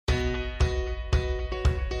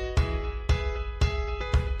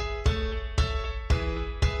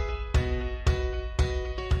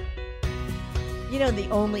You know, the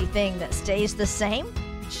only thing that stays the same?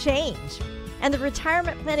 Change. And the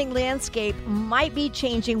retirement planning landscape might be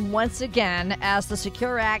changing once again as the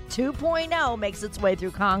Secure Act 2.0 makes its way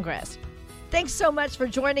through Congress. Thanks so much for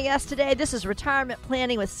joining us today. This is Retirement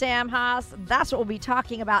Planning with Sam Haas. That's what we'll be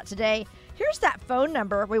talking about today. Here's that phone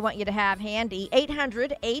number we want you to have handy,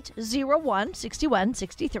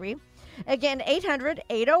 800-801-6163. Again,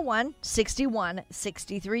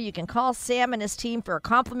 800-801-6163. You can call Sam and his team for a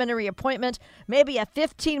complimentary appointment, maybe a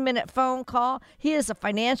 15-minute phone call. He is a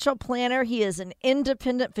financial planner. He is an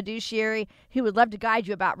independent fiduciary. He would love to guide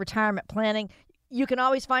you about retirement planning. You can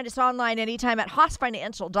always find us online anytime at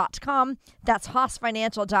HaasFinancial.com. That's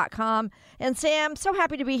HaasFinancial.com. And Sam, so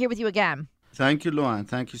happy to be here with you again. Thank you, Luann.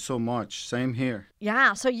 Thank you so much. Same here.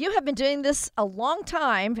 Yeah, so you have been doing this a long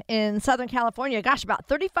time in Southern California. Gosh, about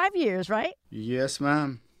 35 years, right? Yes,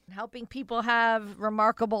 ma'am. Helping people have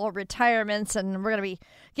remarkable retirements, and we're going to be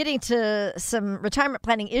getting to some retirement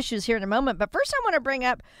planning issues here in a moment. But first, I want to bring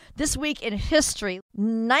up this week in history,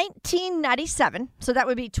 1997, so that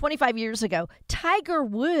would be 25 years ago, Tiger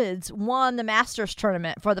Woods won the Masters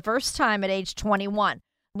tournament for the first time at age 21.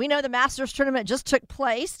 We know the Masters tournament just took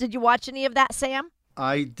place. Did you watch any of that, Sam?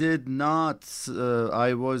 I did not.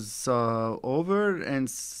 I was over in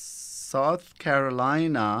South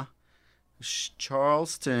Carolina,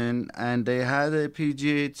 Charleston, and they had a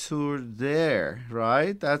PGA Tour there,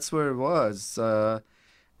 right? That's where it was.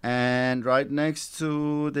 And right next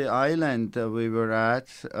to the island that we were at,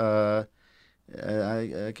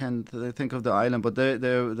 I can't think of the island, but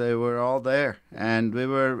they were all there, and we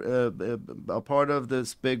were a part of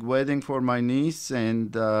this big wedding for my niece,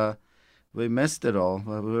 and we missed it all.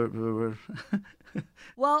 We were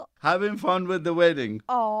well, having fun with the wedding.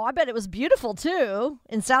 Oh, I bet it was beautiful too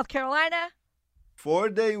in South Carolina.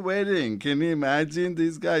 4-day wedding. Can you imagine?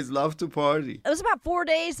 These guys love to party. It was about 4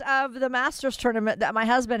 days of the Masters tournament that my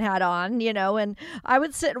husband had on, and I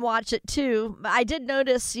would sit and watch it too. I did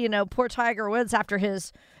notice, poor Tiger Woods after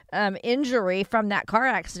his injury from that car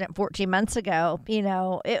accident 14 months ago.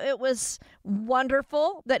 It was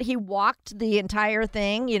wonderful that he walked the entire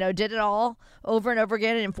thing, did it all over and over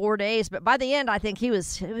again in 4 days. But by the end, I think he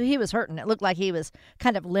was hurting. It looked like he was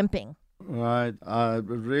kind of limping. Right. I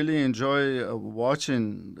really enjoy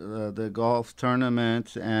watching the golf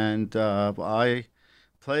tournament, and I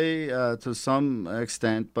play to some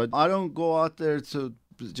extent, but I don't go out there to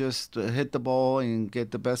just hit the ball and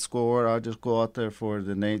get the best score. I just go out there for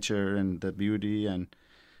the nature and the beauty, and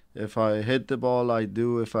if I hit the ball, I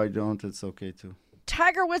do. If I don't, it's okay too.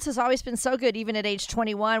 Tiger Woods has always been so good, even at age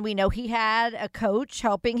 21. We know he had a coach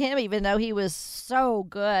helping him, even though he was so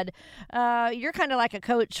good. You're kind of like a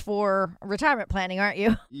coach for retirement planning, aren't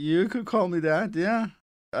you? You could call me that, yeah.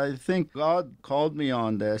 I think God called me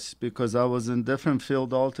on this because I was in a different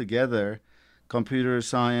field altogether, computer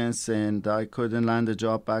science, and I couldn't land a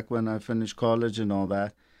job back when I finished college and all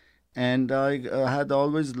that. And I had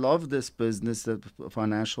always loved this business, the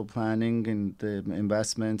financial planning and the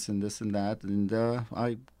investments and this and that. And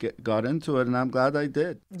I got into it, and I'm glad I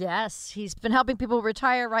did. Yes, he's been helping people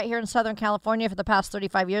retire right here in Southern California for the past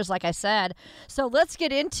 35 years, like I said. So let's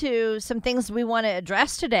get into some things we want to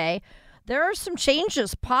address today. There are some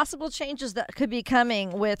changes, possible changes that could be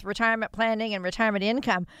coming with retirement planning and retirement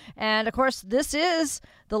income. And, of course, this is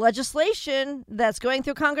the legislation that's going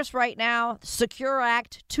through Congress right now, Secure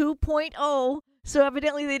Act 2.0. So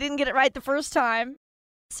evidently they didn't get it right the first time.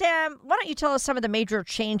 Sam, why don't you tell us some of the major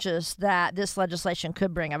changes that this legislation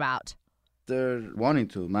could bring about? They're wanting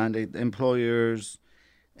to mandate employers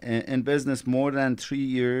in business more than 3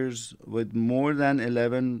 years with more than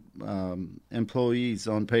 11 employees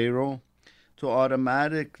on payroll to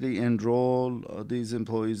automatically enroll these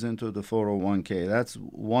employees into the 401k. That's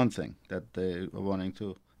one thing that they are wanting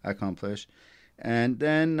to accomplish. And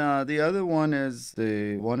then the other one is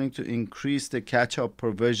they wanting to increase the catch-up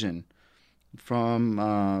provision from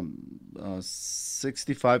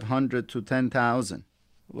 6,500 to 10,000,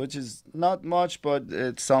 which is not much, but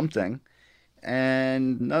it's something.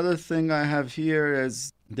 And another thing I have here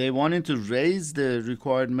is they wanted to raise the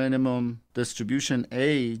required minimum distribution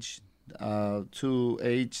age to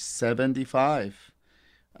age 75.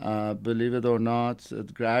 Believe it or not,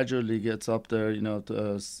 it gradually gets up there,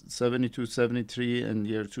 to 72, 73 in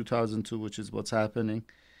year 2002, which is what's happening.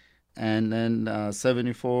 And then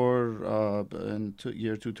 74 in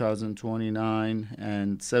year 2029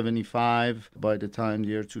 and 75 by the time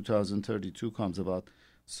year 2032 comes about.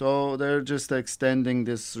 So they're just extending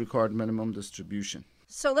this required minimum distribution.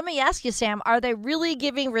 So let me ask you, Sam, are they really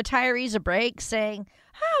giving retirees a break saying,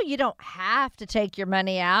 you don't have to take your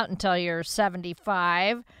money out until you're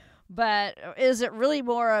 75, but is it really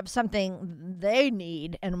more of something they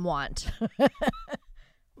need and want?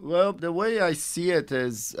 Well, the way I see it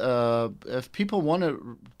is if people want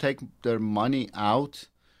to take their money out,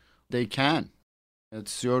 they can.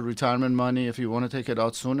 It's your retirement money. If you want to take it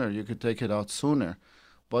out sooner, you could take it out sooner.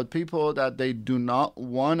 But people that they do not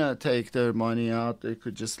want to take their money out, they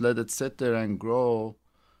could just let it sit there and grow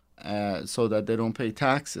so that they don't pay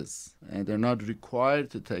taxes. And they're not required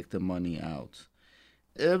to take the money out.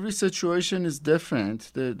 Every situation is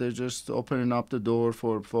different. They're just opening up the door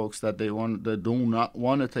for folks that they do not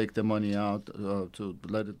want to take the money out to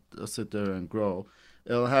let it sit there and grow.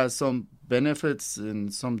 It has some benefits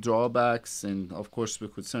and some drawbacks, and of course we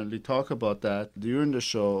could certainly talk about that during the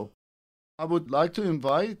show. I would like to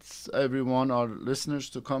invite everyone, our listeners,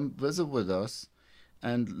 to come visit with us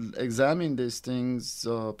and examine these things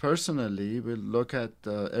personally. We'll look at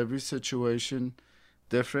every situation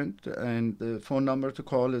different, and the phone number to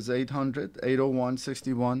call is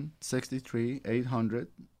 800-801-6163,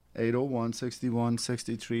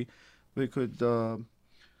 800-801-6163. We could do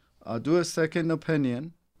a second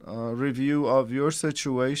opinion review of your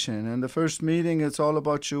situation. And the first meeting, it's all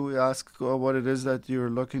about you. We ask what it is that you're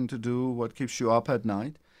looking to do, what keeps you up at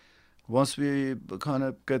night. Once we kind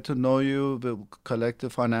of get to know you, we'll collect the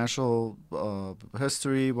financial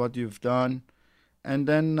history, what you've done, and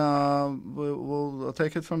then we'll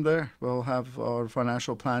take it from there. We'll have our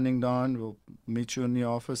financial planning done. We'll meet you in the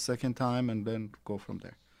office second time and then go from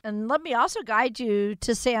there. And let me also guide you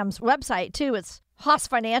to Sam's website, too. It's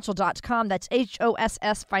hossfinancial.com. That's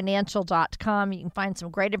HOSS financial.com. You can find some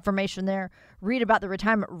great information there. Read about the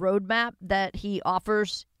retirement roadmap that he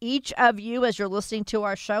offers each of you as you're listening to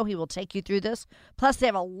our show. He will take you through this. Plus, they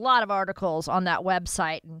have a lot of articles on that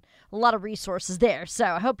website and a lot of resources there. So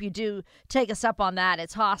I hope you do take us up on that.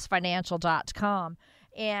 It's hossfinancial.com.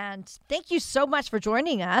 And thank you so much for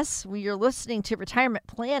joining us. You're listening to Retirement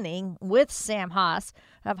Planning with Sam Hoss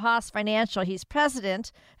of Hoss Financial. He's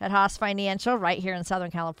president at Hoss Financial right here in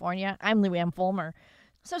Southern California. I'm Lou Ann Fulmer.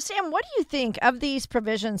 So, Sam, what do you think of these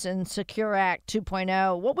provisions in Secure Act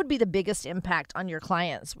 2.0? What would be the biggest impact on your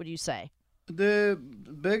clients, would you say? The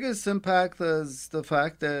biggest impact is the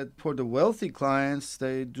fact that for the wealthy clients,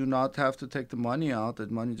 they do not have to take the money out.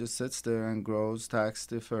 That money just sits there and grows tax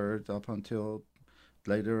deferred up until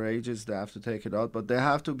later ages. They have to take it out, but they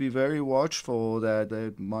have to be very watchful that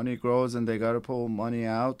the money grows and they got to pull money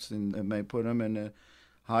out, and it may put them in a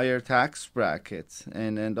higher tax bracket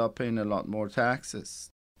and end up paying a lot more taxes.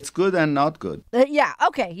 It's good and not good. Good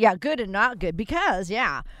and not good because,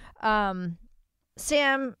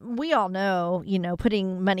 Sam, we all know,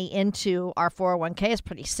 putting money into our 401k is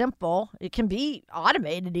pretty simple. It can be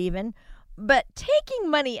automated even. But taking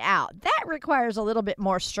money out, that requires a little bit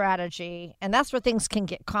more strategy, and that's where things can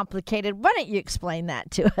get complicated. Why don't you explain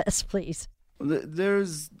that to us, please?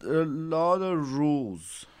 There's a lot of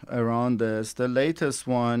rules around this. The latest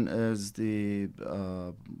one is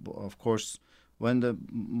of course, when the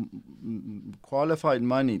qualified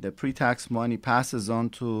money, the pre-tax money passes on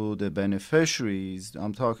to the beneficiaries,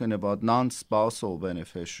 I'm talking about non-spousal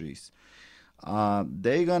beneficiaries.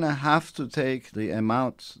 They're going to have to take the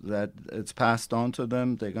amount that it's passed on to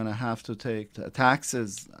them. They're going to have to take the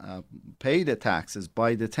taxes, pay the taxes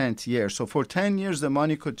by the 10th year. So for 10 years, the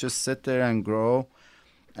money could just sit there and grow.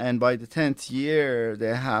 And by the 10th year,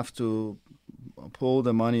 they have to pull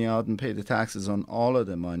the money out and pay the taxes on all of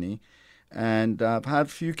the money. And I've had a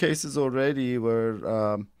few cases already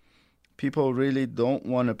where people really don't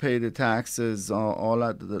want to pay the taxes all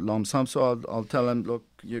at the lump sum. So I'll tell them, look,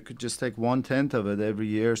 you could just take 1/10 of it every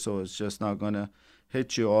year, so it's just not going to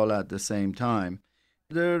hit you all at the same time.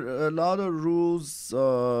 There are a lot of rules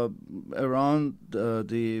around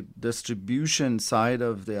the distribution side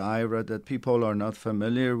of the IRA that people are not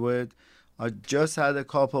familiar with. I just had a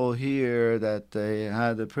couple here that they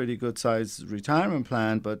had a pretty good sized retirement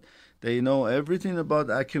plan, but they know everything about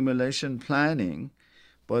accumulation planning,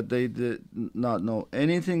 but they did not know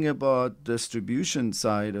anything about distribution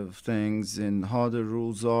side of things and how the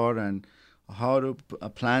rules are and how to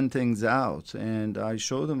plan things out. And I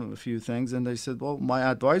showed them a few things, and they said, well, my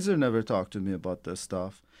advisor never talked to me about this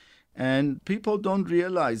stuff. And people don't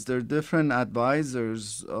realize there are different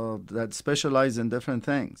advisors that specialize in different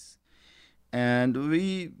things. And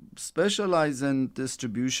we specialize in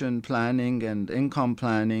distribution planning and income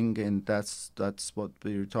planning, and that's what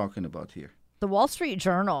we're talking about here. The Wall Street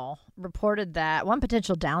Journal reported that one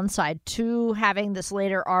potential downside to having this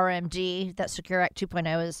later RMD that Secure Act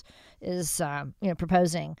 2.0 is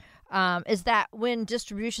proposing is that when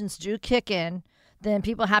distributions do kick in, then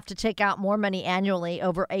people have to take out more money annually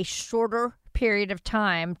over a shorter period of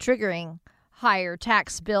time, triggering higher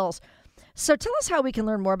tax bills. So tell us how we can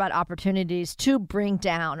learn more about opportunities to bring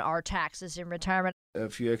down our taxes in retirement.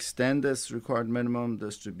 If you extend this required minimum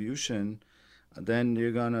distribution, then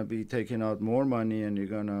you're going to be taking out more money and you're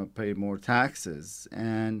going to pay more taxes.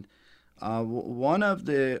 And one of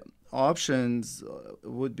the options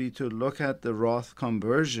would be to look at the Roth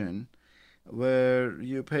conversion, where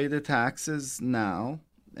you pay the taxes now,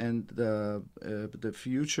 and the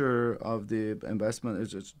future of the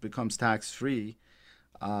investment it becomes tax-free.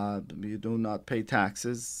 You do not pay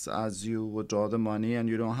taxes as you withdraw the money, and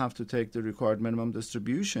you don't have to take the required minimum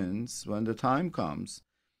distributions when the time comes.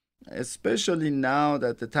 Especially now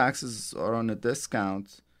that the taxes are on a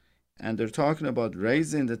discount and they're talking about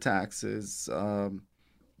raising the taxes,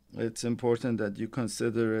 it's important that you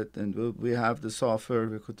consider it. And we have the software.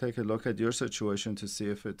 We could take a look at your situation to see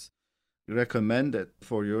if it's recommended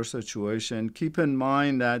for your situation. Keep in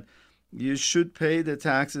mind that you should pay the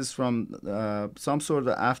taxes from some sort of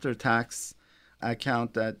after-tax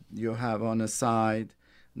account that you have on the side,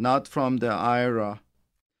 not from the IRA.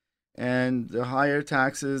 And the higher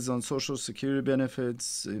taxes on Social Security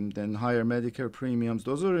benefits and then higher Medicare premiums,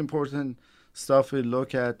 those are important stuff we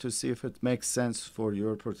look at to see if it makes sense for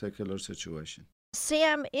your particular situation.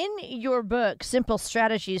 Sam, in your book, Simple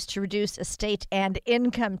Strategies to Reduce Estate and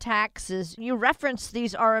Income Taxes, you reference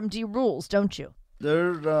these RMD rules, don't you?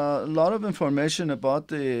 There's a lot of information about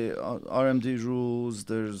the RMD rules.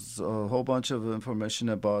 There's a whole bunch of information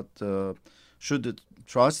about should the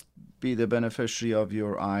trust be the beneficiary of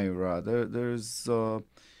your IRA. There's a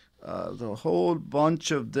whole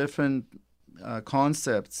bunch of different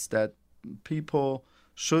concepts that people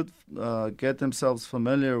should get themselves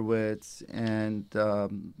familiar with, and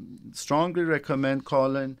strongly recommend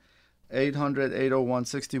calling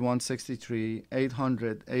 800-801-6163,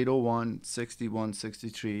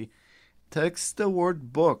 800-801-6163. Text the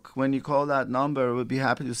word book when you call that number. We'll be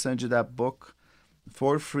happy to send you that book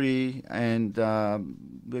for free, and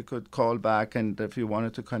we could call back, and if you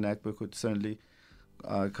wanted to connect, we could certainly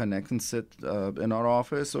connect and sit in our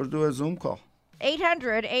office or do a Zoom call.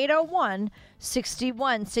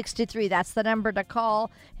 800-801-6163. That's the number to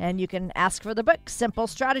call, and you can ask for the book, Simple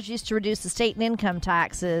Strategies to Reduce Estate and Income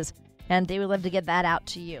Taxes, and they would love to get that out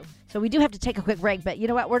to you. So we do have to take a quick break, but you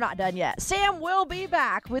know what? We're not done yet. Sam will be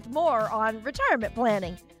back with more on retirement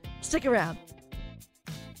planning. Stick around.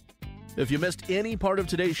 If you missed any part of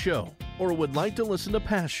today's show or would like to listen to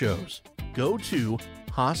past shows, go to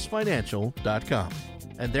HaasFinancial.com,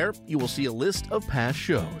 and there you will see a list of past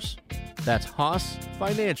shows. That's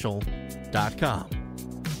HaasFinancial.com.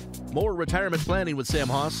 More retirement planning with Sam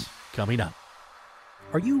Haas coming up.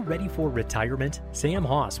 Are you ready for retirement? Sam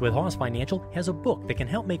Haas with Haas Financial has a book that can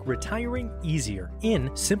help make retiring easier.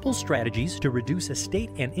 In Simple Strategies to Reduce Estate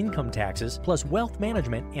and Income Taxes, plus Wealth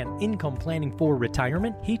Management and Income Planning for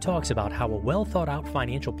Retirement, he talks about how a well-thought-out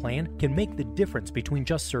financial plan can make the difference between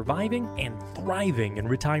just surviving and thriving in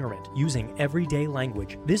retirement using everyday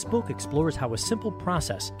language. This book explores how a simple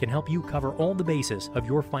process can help you cover all the bases of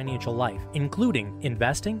your financial life, including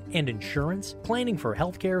investing and insurance, planning for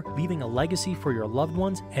healthcare, leaving a legacy for your loved ones,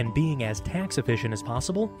 and being as tax efficient as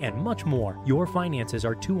possible, and much more. Your finances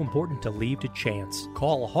are too important to leave to chance.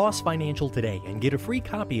 Call Haas Financial today and get a free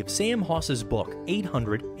copy of Sam Haas's book,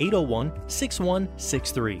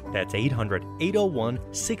 800-801-6163. That's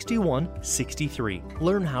 800-801-6163.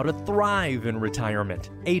 Learn how to thrive in retirement.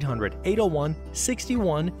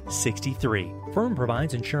 800-801-6163. Firm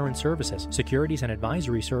provides insurance services. Securities and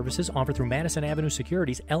advisory services offered through Madison Avenue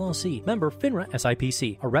Securities, LLC. Member FINRA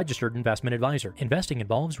SIPC, a registered investment advisor. Investing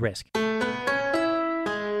involves risk.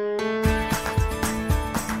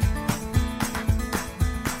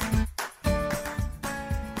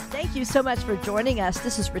 Thank you so much for joining us.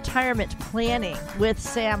 This is Retirement Planning with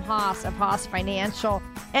Sam Haas of Haas Financial.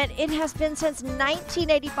 And it has been since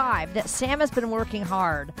 1985 that Sam has been working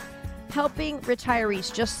hard, helping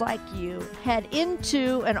retirees just like you head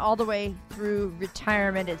into and all the way through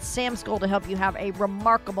retirement. It's Sam's goal to help you have a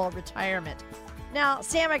remarkable retirement. Now,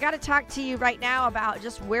 Sam, I got to talk to you right now about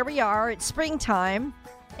just where we are. It's springtime,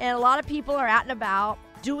 and a lot of people are out and about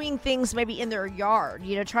doing things maybe in their yard,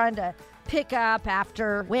 trying to pick up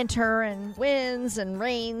after winter and winds and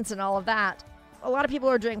rains and all of that. A lot of people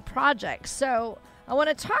are doing projects. So I want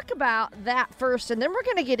to talk about that first, and then we're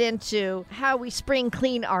going to get into how we spring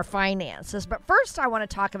clean our finances. But first, I want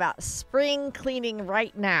to talk about spring cleaning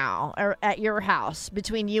right now at your house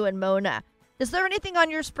between you and Mona. Is there anything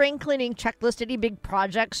on your spring cleaning checklist, any big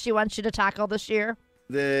projects she wants you to tackle this year?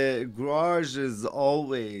 The garage is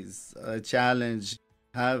always a challenge.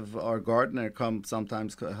 Have our gardener come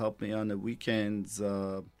sometimes help me on the weekends.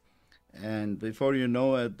 And before you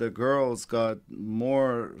know it, the girls got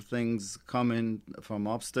more things coming from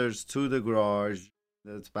upstairs to the garage.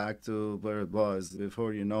 It's back to where it was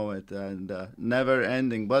before you know it, and never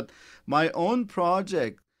ending. But my own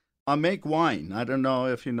project, I make wine. I don't know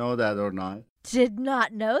if you know that or not. Did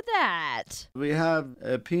not know that. We have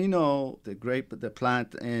a Pinot, the grape, the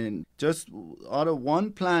plant, and just out of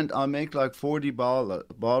one plant, I make like 40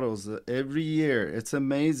 bottles every year. It's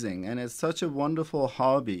amazing, and it's such a wonderful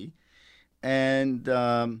hobby. And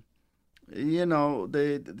the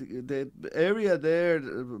area there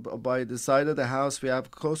by the side of the house, we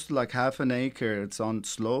have close to like half an acre. It's on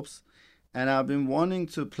slopes, and I've been wanting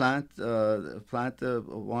to plant the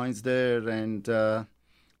wines there, and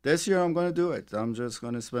this year I'm going to do it. I'm just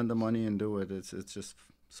going to spend the money and do it. It's just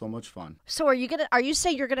so much fun. So are you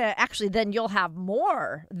saying you're gonna actually, then you'll have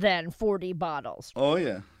more than 40 bottles? Oh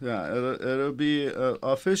yeah. It'll be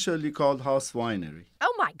officially called Haas Winery.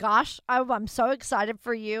 Oh my gosh, I'm so excited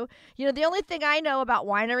for you. You know, the only thing I know about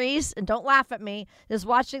wineries, and don't laugh at me, is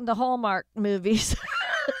watching the Hallmark movies.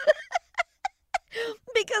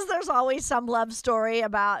 Because there's always some love story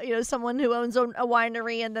about, someone who owns a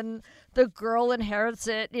winery and then the girl inherits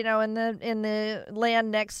it, in the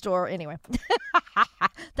land next door. Anyway,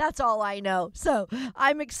 that's all I know. So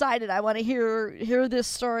I'm excited. I want to hear this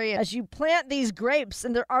story as you plant these grapes.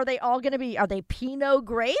 And are they Pinot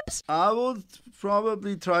grapes? I will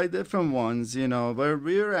probably try different ones, where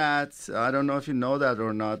we're at. I don't know if you know that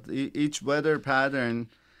or not. Each weather pattern,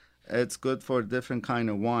 it's good for a different kind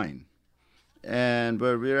of wine. And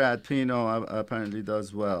where we're at, Pinot apparently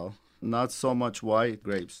does well. Not so much white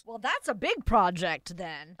grapes. Well, that's a big project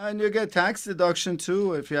then. And you get tax deduction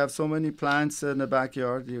too. If you have so many plants in the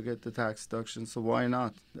backyard, you get the tax deduction. So why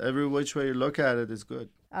not? Every which way you look at it is good.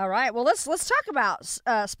 All right. Well, let's talk about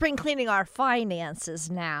spring cleaning our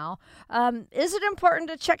finances now. Is it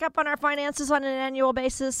important to check up on our finances on an annual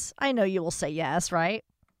basis? I know you will say yes, right?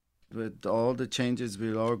 With all the changes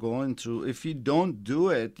we are going through, if you don't do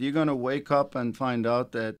it, you're going to wake up and find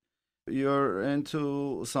out that you're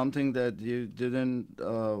into something that you didn't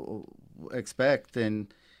expect.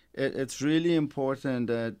 And it's really important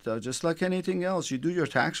that just like anything else, you do your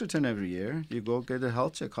tax return every year. You go get a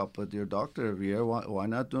health checkup with your doctor every year. Why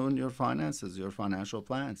not doing your finances, your financial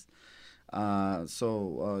plans?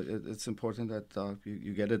 So it's important that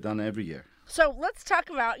you get it done every year. So let's talk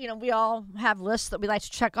about, we all have lists that we like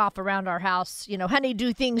to check off around our house,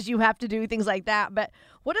 honey-do things you have to do, things like that. But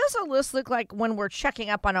what does a list look like when we're checking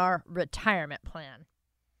up on our retirement plan?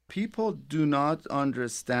 People do not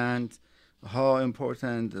understand how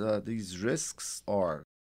important these risks are.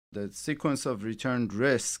 The sequence of returned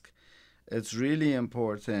risk, it's really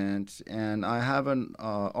important. And I have an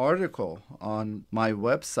article on my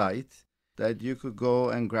website that you could go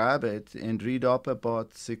and grab it and read up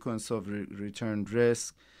about sequence of returned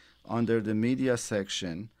risk under the media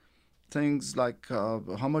section. Things like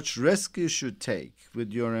how much risk you should take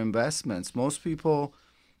with your investments. Most people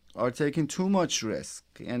are taking too much risk,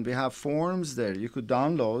 and we have forms there you could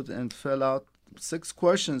download and fill out 6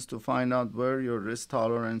 questions to find out where your risk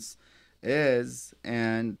tolerance is,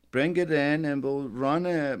 and bring it in, and we'll run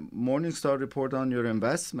a Morningstar report on your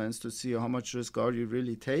investments to see how much risk are you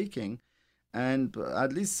really taking. And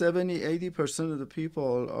at least 70-80% of the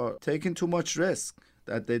people are taking too much risk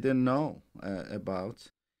that they didn't know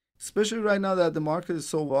about. Especially right now that the market is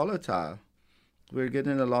so volatile. We're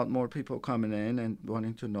getting a lot more people coming in and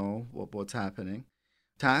wanting to know what's happening.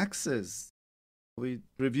 Taxes. We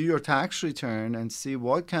review your tax return and see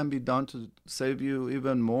what can be done to save you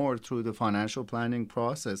even more through the financial planning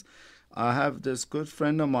process. I have this good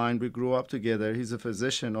friend of mine. We grew up together. He's a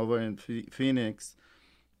physician over in Phoenix.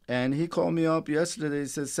 And he called me up yesterday. He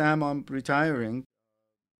said, Sam, I'm retiring.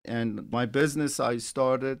 And my business I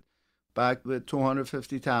started back with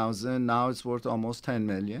 $250,000. Now it's worth almost $10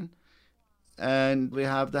 million. And we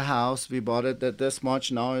have the house. We bought it at this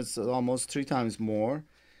much. Now it's almost 3 times more.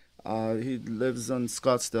 He lives in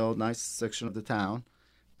Scottsdale, nice section of the town.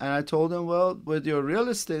 And I told him, well, with your real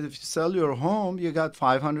estate, if you sell your home, you got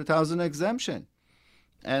 $500,000 exemption.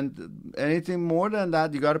 And anything more than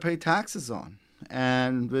that, you got to pay taxes on.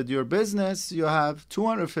 And with your business, you have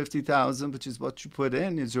 $250,000, which is what you put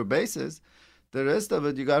in, is your basis. The rest of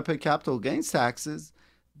it, you got to pay capital gains taxes.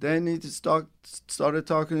 Then he started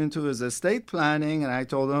talking into his estate planning, and I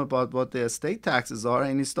told him about what the estate taxes are,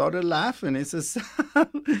 and he started laughing. He says,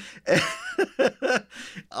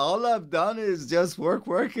 all I've done is just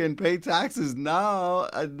work and pay taxes. Now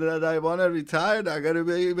that I want to retire, I got to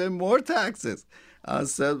pay even more taxes. I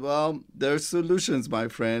said, well, there's solutions, my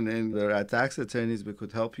friend, and there are tax attorneys we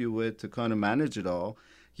could help you with to kind of manage it all.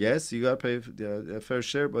 Yes, you got to pay the fair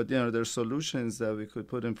share, but there's solutions that we could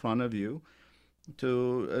put in front of you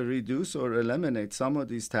to reduce or eliminate some of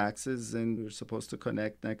these taxes, and we're supposed to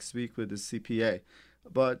connect next week with the CPA.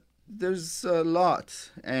 But there's a lot,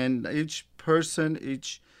 and each person,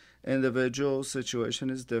 each individual situation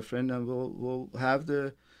is different, and we'll have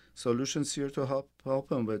the solutions here to help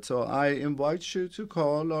them with. So I invite you to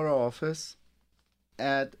call our office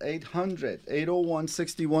at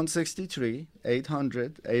 800-801-6163,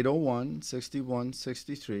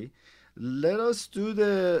 800-801-6163. Let us do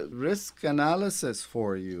the risk analysis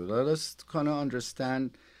for you. Let us kind of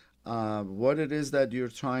understand what it is that you're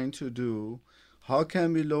trying to do. How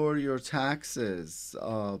can we lower your taxes?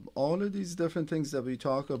 All of these different things that we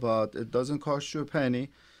talk about, it doesn't cost you a penny.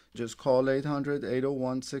 Just call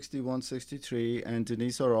 800-801-6163, and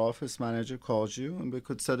Denise, our office manager, calls you, and we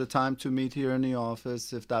could set a time to meet here in the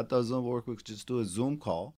office. If that doesn't work, we could just do a Zoom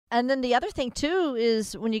call. And then the other thing, too,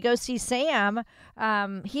 is when you go see Sam,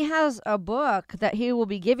 he has a book that he will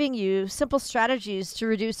be giving you, Simple Strategies to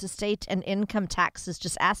Reduce Estate and Income Taxes.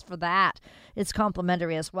 Just ask for that. It's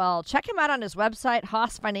complimentary as well. Check him out on his website,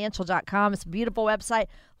 hossfinancial.com. It's a beautiful website.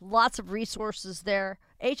 Lots of resources there.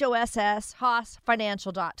 HOSS,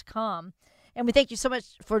 hossfinancial.com. And we thank you so much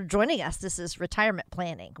for joining us. This is Retirement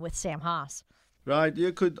Planning with Sam Hoss. Right.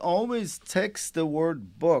 You could always text the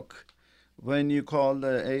word book when you call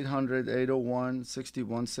the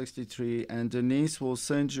 800-801-6163, and Denise will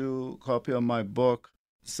send you a copy of my book,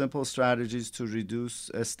 Simple Strategies to Reduce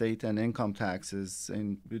Estate and Income Taxes.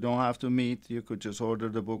 And you don't have to meet. You could just order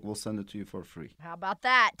the book. We'll send it to you for free. How about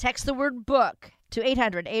that? Text the word book to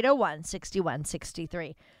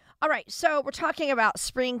 800-801-6163. All right, so we're talking about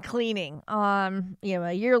spring cleaning on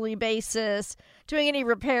a yearly basis, doing any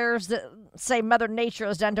repairs that, say, Mother Nature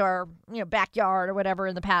has done to our backyard or whatever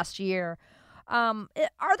in the past year. Are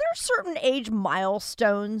there certain age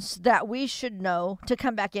milestones that we should know to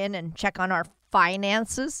come back in and check on our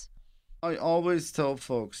finances? I always tell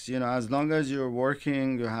folks, as long as you're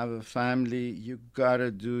working, you have a family, you got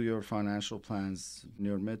to do your financial plans in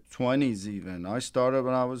your mid-20s even. I started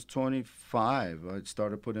when I was 25. I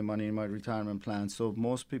started putting money in my retirement plan. So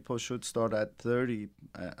most people should start at 30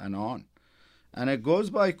 and on. And it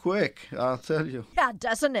goes by quick, I'll tell you. Yeah,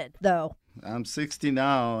 doesn't it, though? I'm 60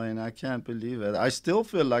 now, and I can't believe it. I still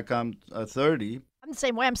feel like I'm 30. I'm the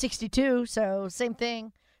same way. I'm 62, so same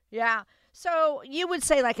thing. Yeah. So you would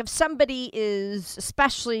say, like, if somebody is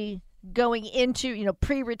especially going into,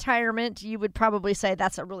 pre-retirement, you would probably say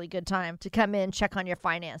that's a really good time to come in, check on your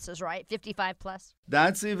finances, right? 55 plus?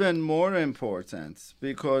 That's even more important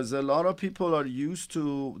because a lot of people are used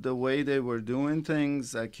to the way they were doing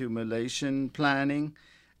things, accumulation planning,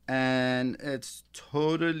 and it's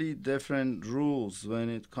totally different rules when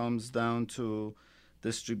it comes down to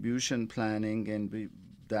distribution planning, and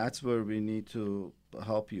that's where we need to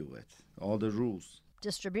help you with all the rules.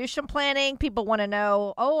 Distribution planning. People want to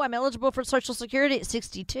know, I'm eligible for Social Security at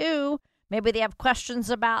 62. Maybe they have questions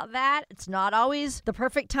about that. It's not always the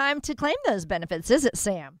perfect time to claim those benefits, is it,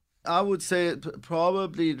 Sam? I would say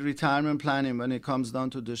probably retirement planning, when it comes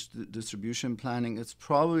down to distribution planning, it's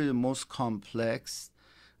probably the most complex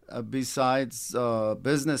besides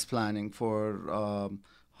business planning for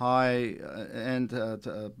high-end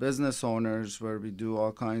business owners, where we do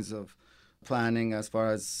all kinds of planning as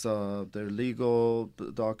far as their legal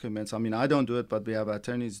documents. I mean, I don't do it, but we have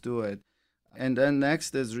attorneys do it. And then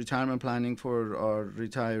next is retirement planning for our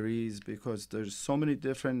retirees, because there's so many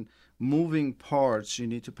different moving parts you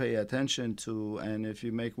need to pay attention to. And if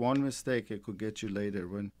you make one mistake, it could get you later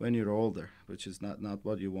when you're older, which is not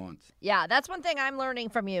what you want. Yeah, that's one thing I'm learning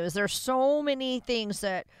from you, is there's so many things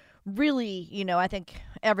that really, I think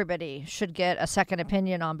everybody should get a second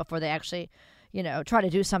opinion on before they actually try to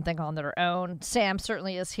do something on their own. Sam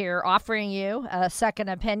certainly is here offering you a second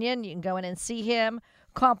opinion. You can go in and see him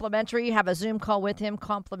complimentary. Have a Zoom call with him,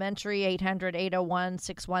 complimentary,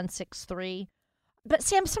 800-801-6163. But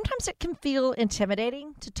Sam, sometimes it can feel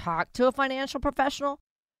intimidating to talk to a financial professional.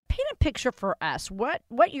 Paint a picture for us what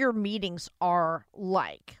your meetings are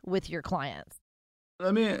like with your clients.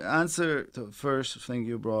 Let me answer the first thing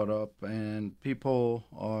you brought up, and people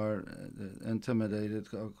are intimidated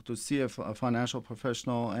to see a financial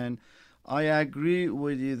professional, and I agree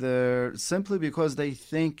with you there, simply because they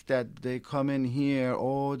think that they come in here,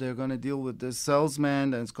 they're going to deal with this salesman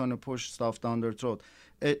that's going to push stuff down their throat.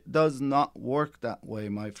 It does not work that way,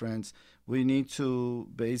 my friends. We need to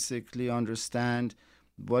basically understand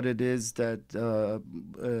what it is that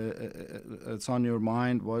it's on your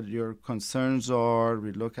mind, what your concerns are.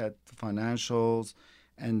 We look at financials,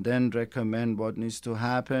 and then recommend what needs to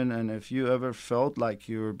happen. And if you ever felt like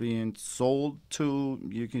you're being sold to,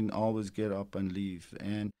 you can always get up and leave.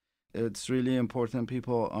 And it's really important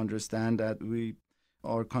people understand that we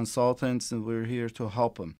are consultants and we're here to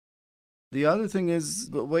help them. The other thing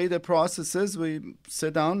is the way the process is, we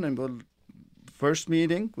sit down and we'll first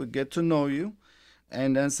meeting, we get to know you.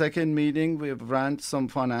 And then second meeting, we ran some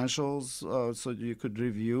financials so you could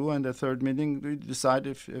review. And the third meeting, we decide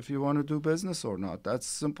if you want to do business or not. That's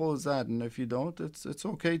simple as that. And if you don't, it's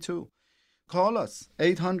okay too. Call us,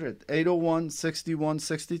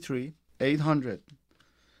 800-801-6163,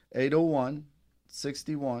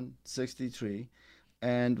 800-801-6163.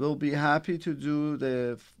 And we'll be happy to do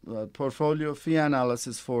the portfolio fee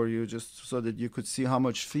analysis for you, just so that you could see how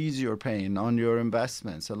much fees you're paying on your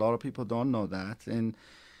investments. A lot of people don't know that. And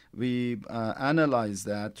we analyze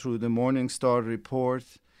that through the Morningstar report.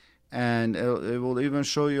 And it will even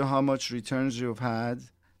show you how much returns you've had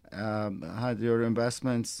your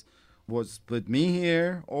investments was with me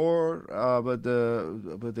here or with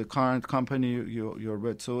the current company you're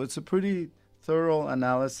with. So it's a pretty thorough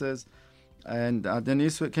analysis. And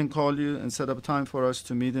Denise can call you and set up a time for us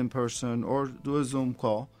to meet in person or do a Zoom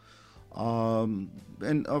call.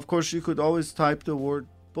 And of course, you could always type the word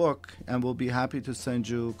book, and we'll be happy to send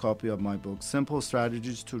you a copy of my book, Simple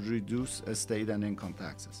Strategies to Reduce Estate and Income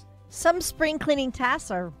Taxes. Some spring cleaning tasks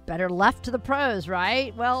are better left to the pros,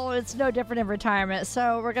 right? Well, it's no different in retirement.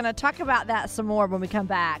 So we're going to talk about that some more when we come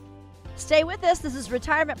back. Stay with us. This is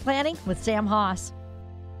Retirement Planning with Sam Hoss.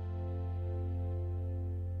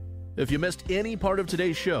 If you missed any part of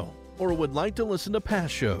today's show or would like to listen to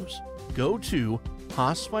past shows, go to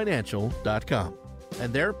HaasFinancial.com,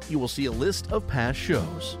 and there you will see a list of past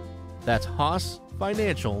shows. That's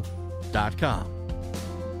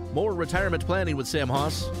HaasFinancial.com. More Retirement Planning with Sam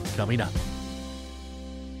Hoss coming up.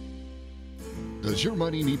 Does your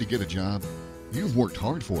money need to get a job? You've worked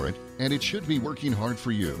hard for it, and it should be working hard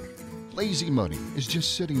for you. Lazy money is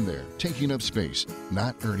just sitting there, taking up space,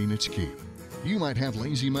 not earning its keep. You might have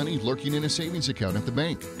lazy money lurking in a savings account at the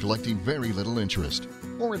bank, collecting very little interest,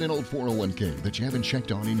 or in an old 401k that you haven't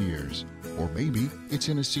checked on in years. Or maybe it's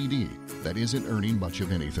in a CD that isn't earning much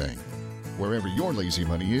of anything. Wherever your lazy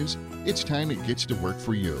money is, it's time it gets to work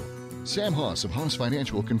for you. Sam Hoss of Hoss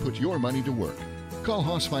Financial can put your money to work. Call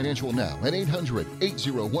Hoss Financial now at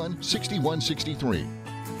 800-801-6163.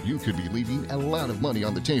 You could be leaving a lot of money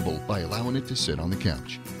on the table by allowing it to sit on the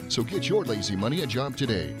couch. So get your lazy money a job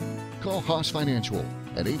today. Call Hoss Financial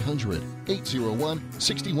at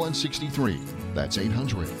 800-801-6163. That's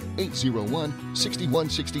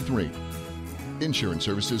 800-801-6163. Insurance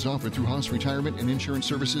services offered through Hoss Retirement and Insurance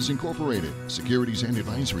Services Incorporated. Securities and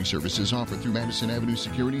advisory services offered through Madison Avenue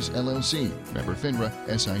Securities, LLC. Member FINRA,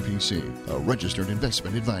 SIPC. A registered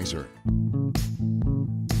investment advisor.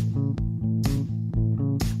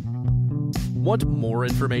 Want more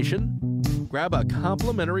information? Grab a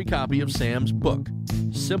complimentary copy of Sam's book,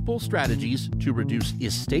 Simple Strategies to Reduce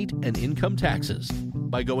Estate and Income Taxes,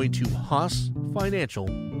 by going to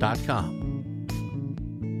HaasFinancial.com.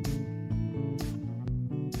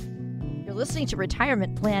 You're listening to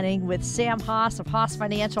Retirement Planning with Sam Hoss of Hoss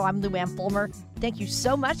Financial. I'm Lou Ann Fulmer. Thank you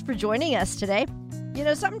so much for joining us today. You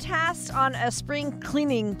know, some tasks on a spring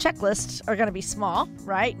cleaning checklist are going to be small,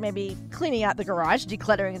 right? Maybe cleaning out the garage,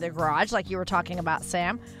 decluttering the garage like you were talking about,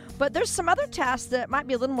 Sam. But there's some other tasks that might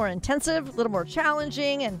be a little more intensive, a little more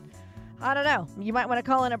challenging, and I don't know, you might want to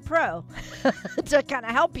call in a pro to kind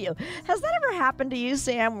of help you. Has that ever happened to you,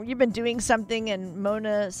 Sam? You've been doing something and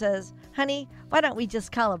Mona says, honey, why don't we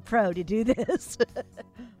just call a pro to do this?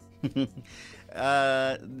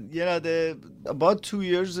 About 2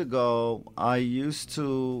 years ago, I used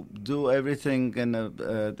to do everything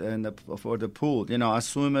for the pool. You know, I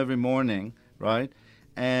swim every morning, right?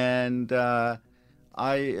 And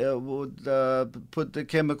I would put the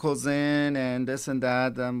chemicals in and this and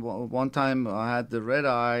that. And one time I had the red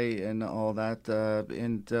eye and all that.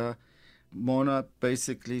 And Mona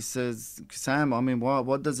basically says, Sam, I mean,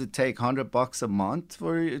 what does it take? $100 a month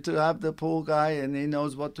for you to have the pool guy? And he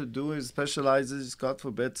knows what to do. He specializes. God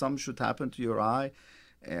forbid something should happen to your eye.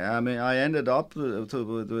 I mean, I ended up to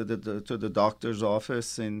the doctor's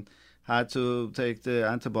office and had to take the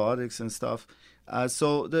antibiotics and stuff.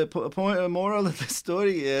 So the moral of the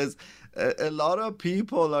story is a lot of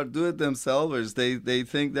people are do it themselves. They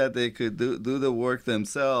think that they could do the work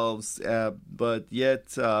themselves, but yet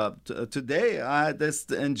today I had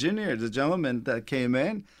this engineer, the gentleman that came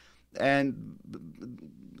in, and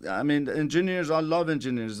I mean engineers. I love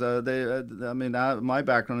engineers. My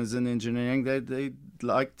background is in engineering. They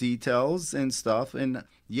like details and stuff, and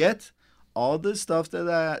yet all the stuff that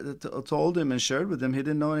I told him and shared with him, he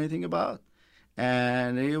didn't know anything about.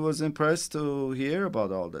 And he was impressed to hear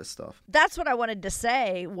about all this stuff. That's what I wanted to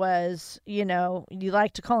say was, you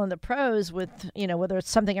like to call in the pros with, whether it's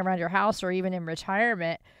something around your house or even in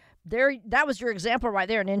retirement. That was your example right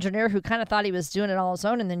there, an engineer who kind of thought he was doing it all on his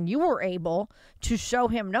own, and then you were able to show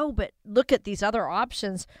him, no, but look at these other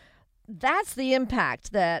options. That's the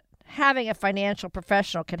impact that having a financial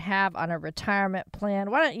professional can have on a retirement plan.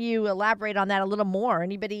 Why don't you elaborate on that a little more?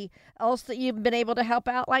 Anybody else that you've been able to help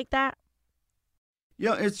out like that?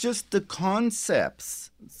 Yeah, it's just the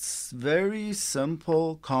concepts. It's very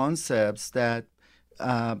simple concepts that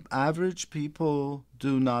average people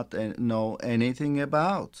do not know anything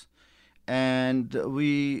about. And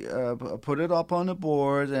we put it up on a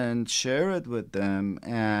board and share it with them,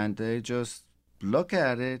 and they just look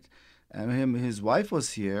at it. And his wife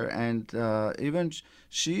was here, and even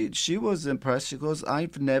she was impressed. She goes,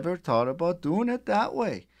 "I've never thought about doing it that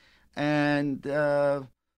way," and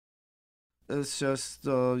it's just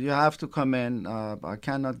you have to come in. I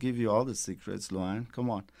cannot give you all the secrets, Luann. Come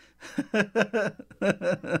on.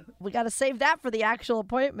 We got to save that for the actual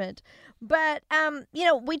appointment. But,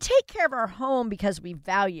 we take care of our home because we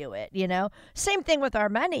value it, Same thing with our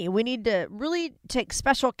money. We need to really take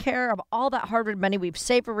special care of all that hard-earned money we've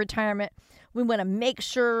saved for retirement. We want to make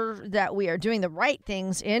sure that we are doing the right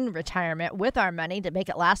things in retirement with our money to make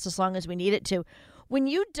it last as long as we need it to. When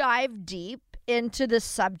you dive deep into the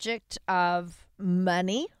subject of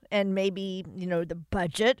money and maybe, the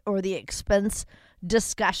budget or the expense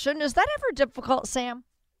discussion, is that ever difficult, Sam?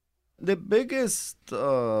 The biggest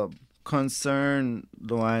concern,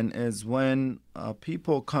 Luann, is when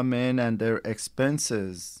people come in and their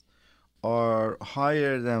expenses are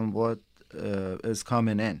higher than what is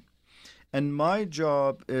coming in. And my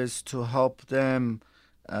job is to help them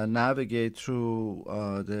navigate through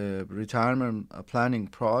the retirement planning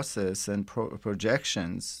process and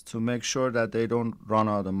projections to make sure that they don't run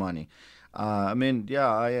out of money. I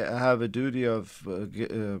have a duty of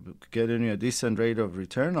getting a decent rate of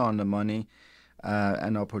return on the money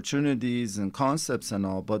and opportunities and concepts and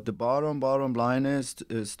all. But the bottom line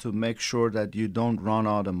is to make sure that you don't run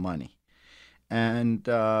out of money. And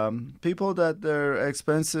people that their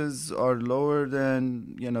expenses are lower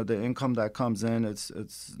than the income that comes in, it's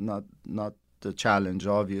not the challenge,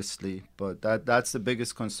 obviously, but that's the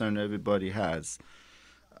biggest concern everybody has.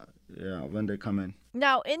 When they come in.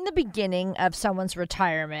 Now, in the beginning of someone's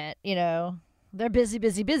retirement, they're busy,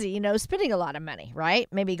 spending a lot of money, right?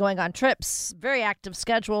 Maybe going on trips, very active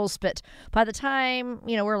schedules. But by the time,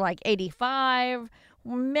 we're like 85,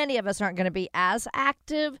 many of us aren't going to be as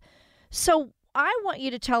active. So I want you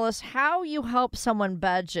to tell us how you help someone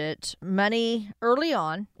budget money early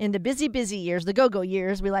on in the busy years, the go-go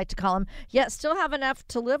years, we like to call them, yet still have enough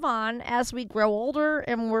to live on as we grow older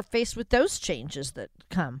and we're faced with those changes that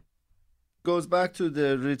come. Goes back to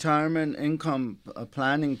the retirement income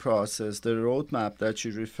planning process, the roadmap that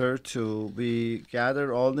you refer to. We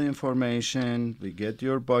gather all the information, we get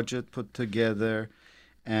your budget put together,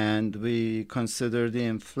 and we consider the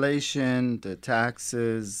inflation, the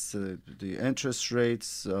taxes, the interest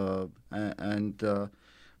rates, and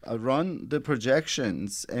run the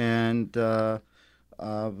projections. And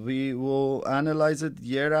we will analyze it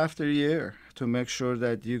year after year to make sure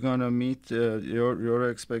that you're going to meet your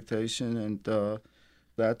expectation. And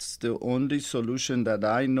that's the only solution that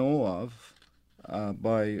I know of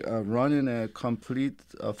by running a complete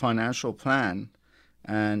financial plan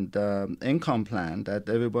and income plan that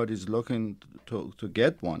everybody's looking to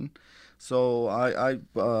get one. So I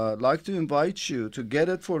like to invite you to get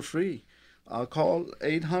it for free. Call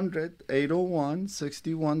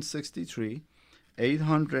 800-801-6163.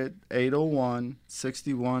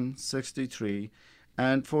 800-801-6163.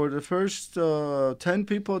 And for the first 10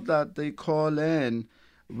 people that they call in,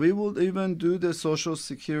 we will even do the Social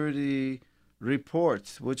Security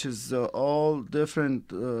report, which is all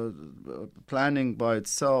different planning by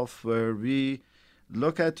itself, where we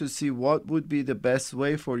look at to see what would be the best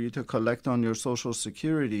way for you to collect on your Social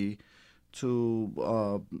Security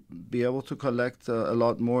to be able to collect a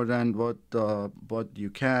lot more than what you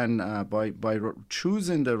can by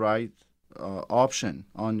choosing the right option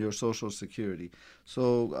on your Social Security.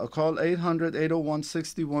 So call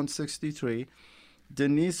 800-801-6163.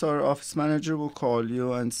 Denise, our office manager, will call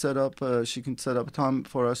you and she can set up a time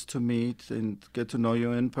for us to meet and get to know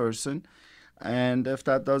you in person. And if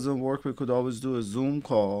that doesn't work, we could always do a Zoom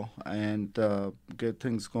call and get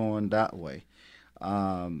things going that way.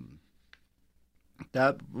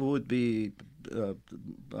 That would be the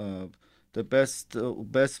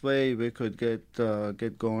best way we could get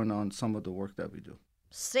going on some of the work that we do.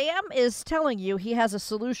 Sam is telling you he has a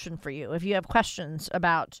solution for you. If you have questions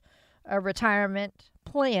about a retirement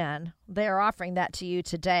plan, they are offering that to you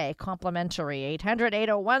today, complimentary.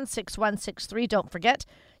 800-801-6163. Don't forget,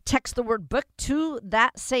 text the word book to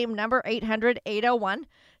that same number,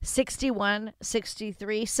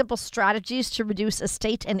 800-801-6163. Simple strategies to reduce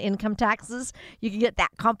estate and income taxes. You can get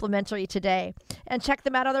that complimentary today. And check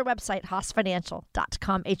them out on their website,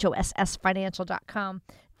 hossfinancial.com, HOSS financial.com.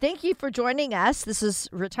 Thank you for joining us. This is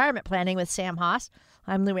Retirement Planning with Sam Hoss.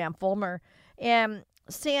 I'm Lou Ann Fulmer. And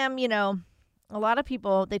Sam, you know, a lot of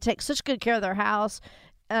people, they take such good care of their house.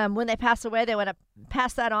 When they pass away, they want to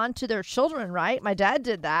pass that on to their children, right? My dad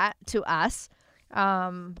did that to us.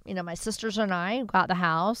 My sisters and I got the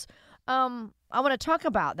house. I want to talk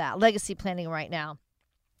about that, legacy planning right now.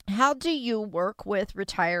 How do you work with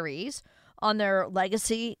retirees on their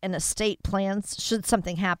legacy and estate plans should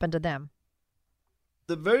something happen to them?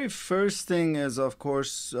 The very first thing is, of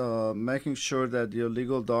course, making sure that your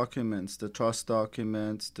legal documents, the trust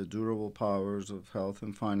documents, the durable powers of health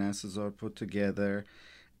and finances are put together.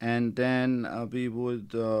 And then we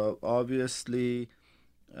would obviously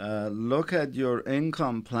look at your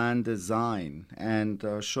income plan design and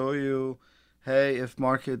show you, hey, if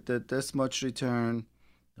market did this much return,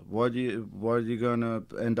 what are you gonna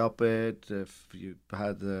end up with if you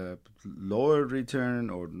had a lower return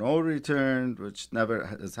or no return, which never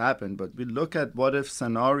has happened. But we look at what if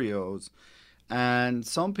scenarios, and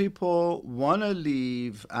some people want to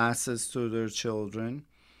leave assets to their children,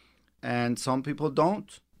 and some people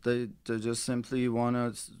don't. They just simply want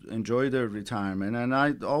to enjoy their retirement. And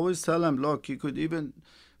I always tell them, look, you could even,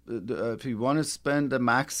 if you want to spend the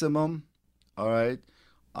maximum, all right,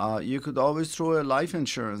 you could always throw a life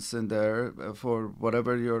insurance in there for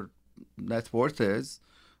whatever your net worth is.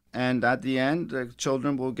 And at the end, the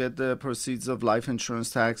children will get the proceeds of life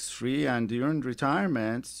insurance tax-free. And during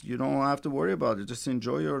retirement, you don't have to worry about it. Just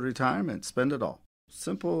enjoy your retirement. Spend it all.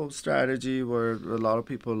 Simple strategy where a lot of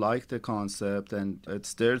people like the concept. And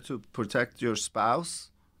it's there to protect your spouse,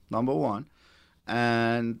 number one.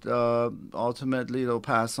 And ultimately, it'll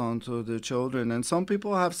pass on to the children. And some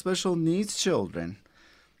people have special needs children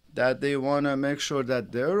that they want to make sure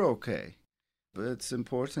that they're okay. But it's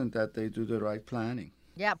important that they do the right planning.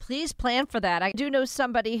 Yeah, please plan for that. I do know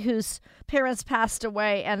somebody whose parents passed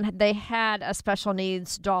away and they had a special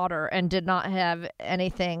needs daughter and did not have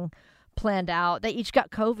anything planned out. They each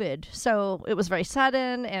got COVID. So it was very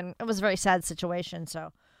sudden and it was a very sad situation.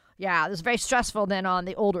 So yeah, it was very stressful then on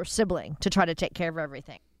the older sibling to try to take care of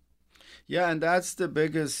everything. Yeah, and that's the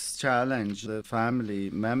biggest challenge. The family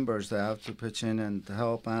members, they have to pitch in and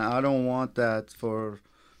help. And I don't want that for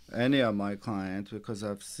any of my clients because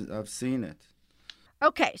I've seen it.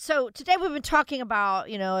 Okay, so today we've been talking about,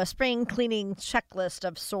 a spring cleaning checklist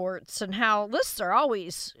of sorts and how lists are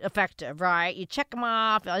always effective, right? You check them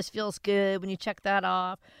off. It always feels good when you check that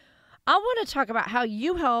off. I want to talk about how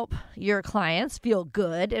you help your clients feel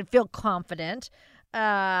good and feel confident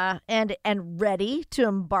and ready to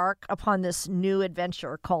embark upon this new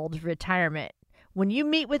adventure called retirement. When you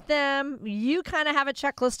meet with them, you kind of have a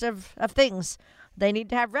checklist of things they need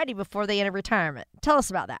to have ready before they enter retirement. Tell us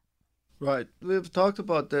about that. Right. We've talked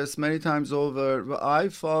about this many times over. I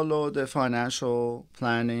follow the financial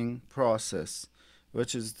planning process,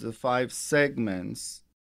 which is the 5 segments.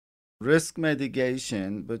 Risk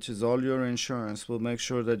mitigation, which is all your insurance, will make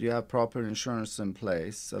sure that you have proper insurance in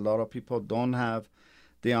place. A lot of people don't have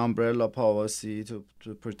the umbrella policy to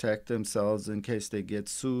protect themselves in case they get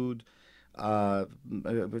sued,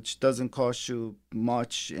 which doesn't cost you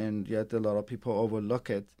much, and yet a lot of people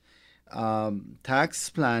overlook it. Tax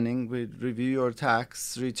planning, we review your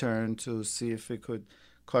tax return to see if we could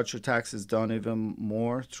cut your taxes down even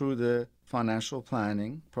more through the financial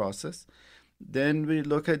planning process. Then we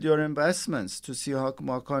look at your investments to see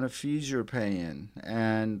what kind of fees you're paying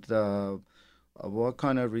and what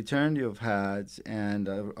kind of return you've had, and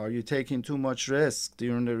are you taking too much risk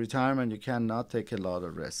during the retirement? You cannot take a lot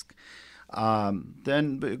of risk.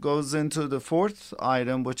 Then it goes into the 4th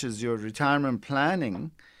item, which is your retirement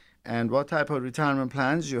planning and what type of retirement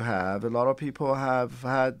plans you have. A lot of people have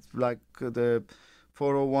had like the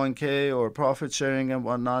 401k or profit sharing and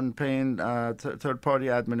whatnot, paying third-party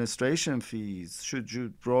administration fees. Should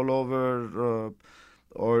you roll over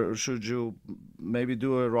or should you maybe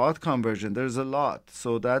do a Roth conversion? There's a lot.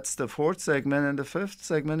 So that's the 4th segment. And the 5th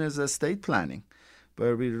segment is estate planning,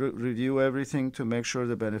 where we review everything to make sure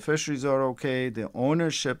the beneficiaries are okay, the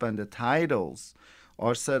ownership and the titles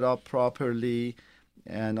are set up properly,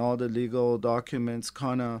 and all the legal documents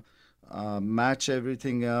kind of match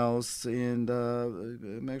everything else, and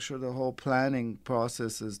make sure the whole planning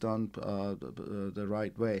process is done the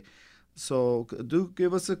right way. So do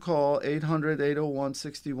give us a call,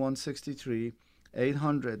 800-801-6163,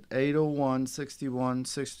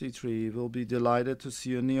 800-801-6163. We'll be delighted to see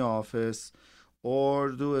you in the office, or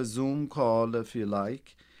do a Zoom call if you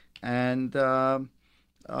like. And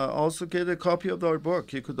also get a copy of our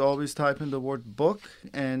book. You could always type in the word book,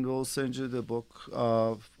 and we'll send you the book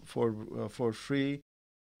for free.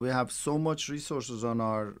 We have so much resources on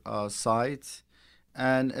our site,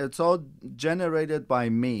 and it's all generated by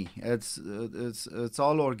me. It's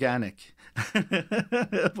all organic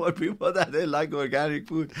for people that they like organic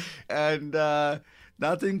food, and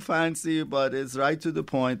nothing fancy, but it's right to the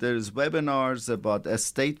point. There's webinars about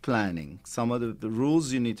estate planning. Some of the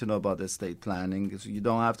rules you need to know about estate planning. So you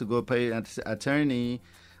don't have to go pay an attorney.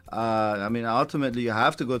 Ultimately, you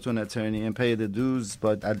have to go to an attorney and pay the dues,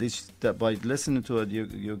 but at least by listening to it,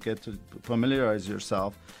 you get to familiarize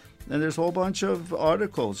yourself. And there's a whole bunch of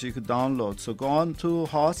articles you could download. So go on to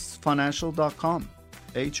hossfinancial.com,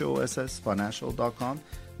 HOSS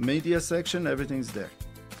Media section, everything's there.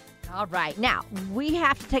 All right. Now, we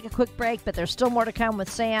have to take a quick break, but there's still more to come with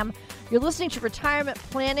Sam. You're listening to Retirement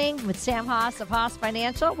Planning with Sam Hoss of Hoss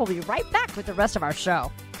Financial. We'll be right back with the rest of our show.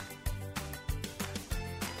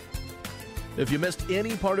 If you missed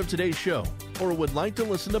any part of today's show or would like to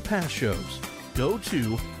listen to past shows, go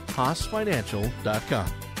to hossfinancial.com,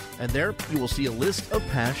 and there you will see a list of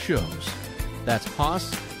past shows. That's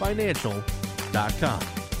hossfinancial.com.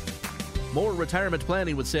 More Retirement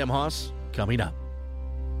Planning with Sam Hoss coming up.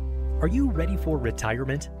 Are you ready for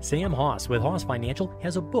retirement? Sam Hoss with Hoss Financial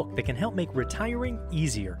has a book that can help make retiring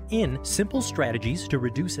easier in simple strategies to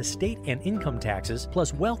reduce estate and income taxes,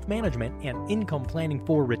 plus wealth management and income planning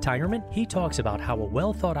for retirement. He talks about how a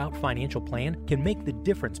well-thought-out financial plan can make the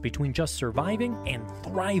difference between just surviving and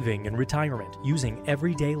thriving in retirement using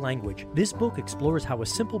everyday language. This book explores how a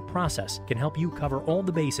simple process can help you cover all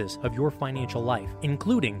the bases of your financial life,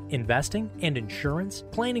 including investing and insurance,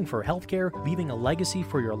 planning for healthcare, leaving a legacy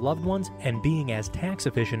for your loved ones, and being as tax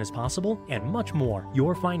efficient as possible, and much more.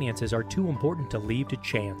 Your finances are too important to leave to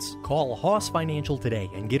chance. Call Hoss Financial today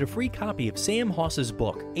and get a free copy of Sam Hoss's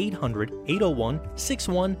book,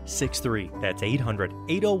 800-801-6163. That's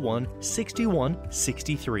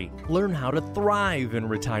 800-801-6163. Learn how to thrive in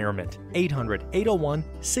retirement.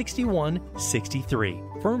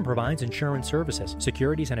 800-801-6163. Firm provides insurance services.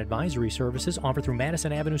 Securities and advisory services offered through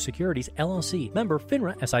Madison Avenue Securities, LLC. Member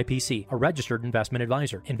FINRA SIPC, a registered investment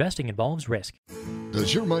advisor. Investing involves risk.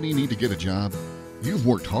 Does your money need to get a job? You've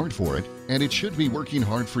worked hard for it, and it should be working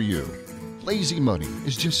hard for you. Lazy money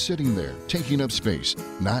is just sitting there, taking up space,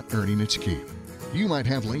 not earning its keep. You might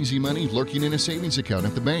have lazy money lurking in a savings account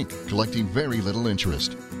at the bank, collecting very little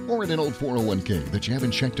interest, or in an old 401k that you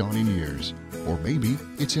haven't checked on in years. Or maybe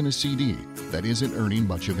it's in a CD that isn't earning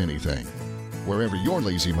much of anything. Wherever your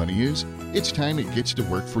lazy money is, it's time it gets to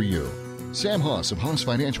work for you. Sam Hoss of Hoss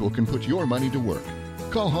Financial can put your money to work.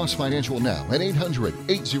 Call Hoss Financial now at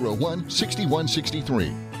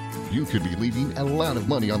 800-801-6163. You could be leaving a lot of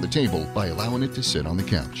money on the table by allowing it to sit on the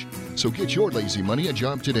couch. So get your lazy money a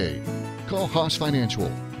job today. Call Hoss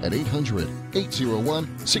Financial at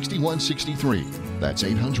 800-801-6163. That's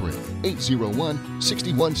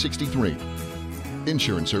 800-801-6163.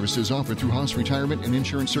 Insurance services offered through Hoss Retirement and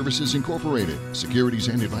Insurance Services Incorporated. Securities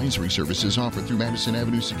and advisory services offered through Madison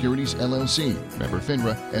Avenue Securities, LLC. Member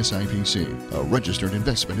FINRA SIPC, a registered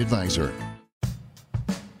investment advisor.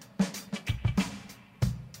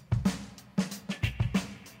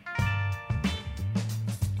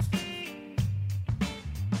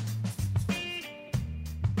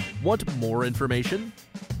 Want more information?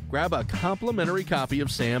 Grab a complimentary copy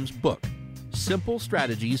of Sam's book, Simple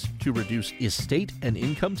Strategies to Reduce Estate and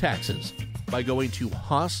Income Taxes, by going to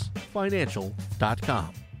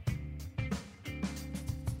hossfinancial.com.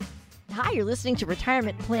 Hi, you're listening to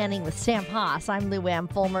Retirement Planning with Sam Hoss. I'm Lou Ann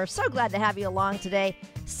Fulmer. So glad to have you along today.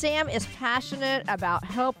 Sam is passionate about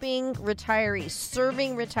helping retirees,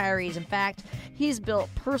 serving retirees. In fact, he's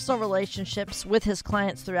built personal relationships with his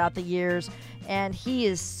clients throughout the years, and he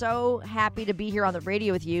is so happy to be here on the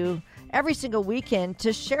radio with you every single weekend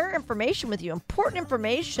to share information with you, important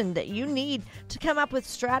information that you need to come up with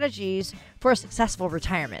strategies for a successful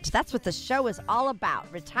retirement. That's what the show is all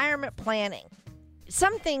about, retirement planning.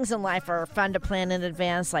 Some things in life are fun to plan in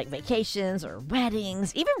advance, like vacations or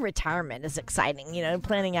weddings. Even retirement is exciting,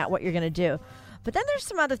 planning out what you're going to do. But then there's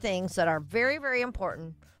some other things that are very, very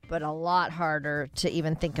important, but a lot harder to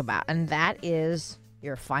even think about, and that is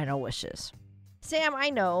your final wishes. Sam, I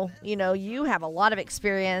know, you have a lot of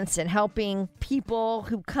experience in helping people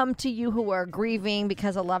who come to you who are grieving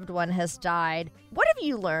because a loved one has died. What have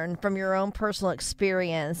you learned from your own personal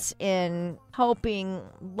experience in helping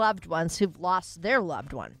loved ones who've lost their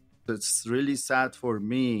loved one? It's really sad for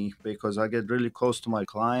me because I get really close to my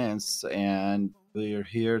clients, and we're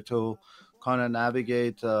here to kind of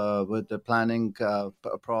navigate with the planning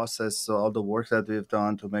process, all the work that we've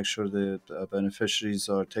done to make sure that beneficiaries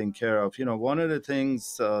are taken care of. One of the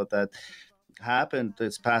things that happened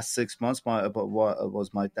this past 6 months was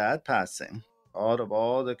my dad passing. Out of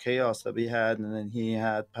all the chaos that we had, and then he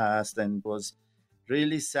had passed, and it was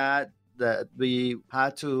really sad that we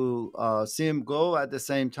had to see him go at the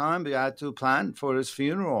same time. We had to plan for his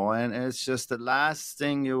funeral, and it's just the last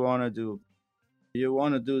thing you want to do. You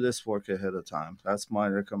want to do this work ahead of time. That's my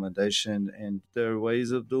recommendation. And there are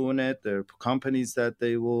ways of doing it. There are companies that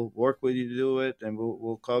they will work with you to do it, and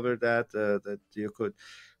we'll cover that you could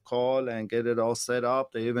call and get it all set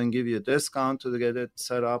up. They even give you a discount to get it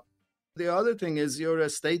set up. The other thing is your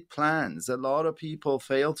estate plans. A lot of people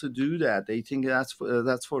fail to do that. They think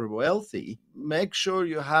that's for wealthy. Make sure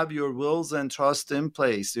you have your wills and trust in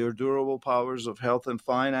place, your durable powers of health and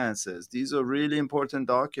finances. These are really important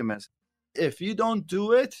documents. If you don't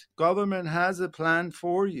do it, government has a plan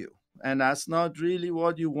for you, and that's not really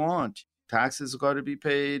what you want. Taxes got to be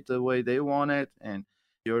paid the way they want it, and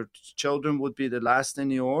your children would be the last in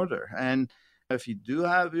the order. And if you do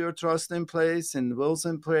have your trust in place and wills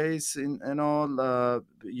in place and all,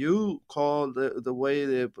 you call the way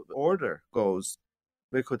the order goes.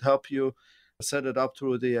 We could help you set it up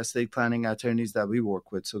through the estate planning attorneys that we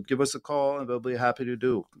work with. So give us a call, and we'll be happy to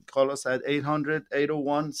do. Call us at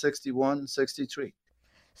 800-801-6163.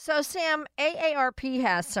 So, Sam, AARP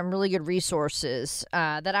has some really good resources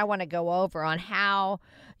that I want to go over on how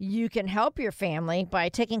you can help your family by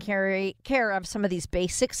taking care of some of these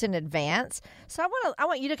basics in advance. So I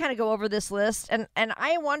want you to kind of go over this list. And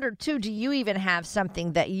I wondered, too, do you even have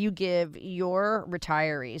something that you give your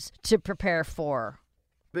retirees to prepare for?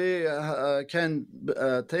 We can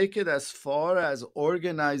take it as far as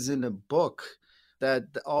organizing a book that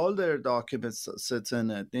all their documents sits in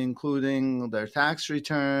it, including their tax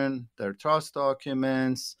return, their trust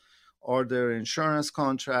documents, or their insurance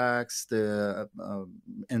contracts, the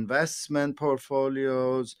investment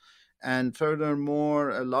portfolios, and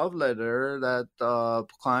furthermore, a love letter that the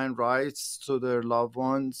client writes to their loved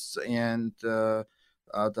ones and tell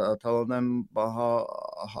them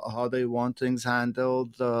how they want things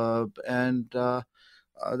handled, and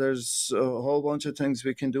there's a whole bunch of things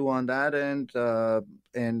we can do on that end.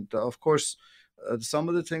 And of course, some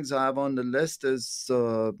of the things I have on the list is,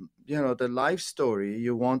 the life story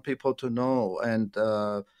you want people to know, and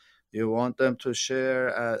you want them to share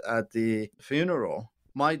at the funeral.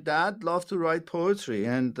 My dad loved to write poetry,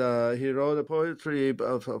 and he wrote a poetry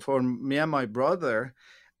for me and my brother.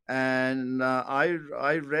 And I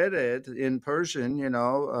read it in Persian,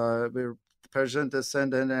 we're Persian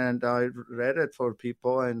descendant, and I read it for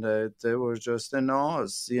people, and they were just in awe,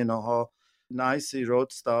 how nice he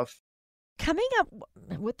wrote stuff. Coming up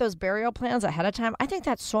with those burial plans ahead of time, I think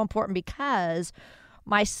that's so important because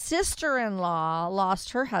my sister-in-law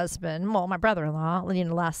lost her husband, well, my brother-in-law,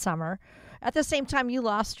 last summer. At the same time, you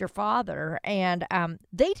lost your father, and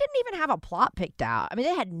they didn't even have a plot picked out. I mean,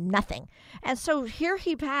 they had nothing. And so here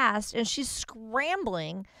he passed, and she's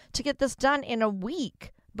scrambling to get this done in a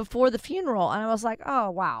week before the funeral. And I was like, oh,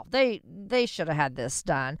 wow, they should have had this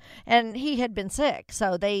done. And he had been sick,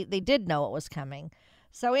 so they did know it was coming.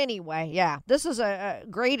 So anyway, yeah, this is a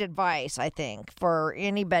great advice, I think, for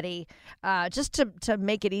anybody, just to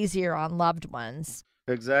make it easier on loved ones.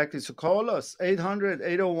 Exactly. So call us,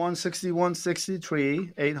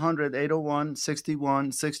 800-801-6163,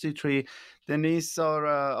 800-801-6163. Denise, our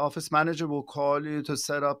office manager, will call you to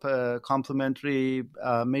set up a complimentary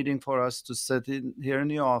meeting for us to sit in here in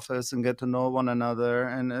the office and get to know one another.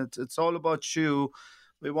 And it's all about you.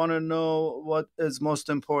 We want to know what is most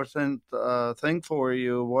important thing for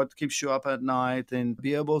you, what keeps you up at night, and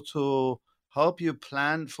be able to help you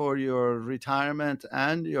plan for your retirement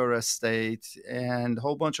and your estate and a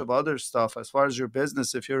whole bunch of other stuff. As far as your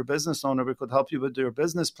business, if you're a business owner, we could help you with your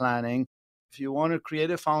business planning. If you want to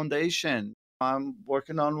create a foundation, I'm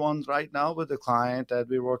working on one right now with a client that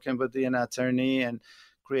we're working with an attorney and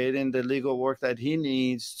creating the legal work that he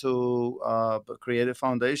needs to create a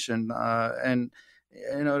foundation. And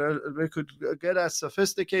we could get as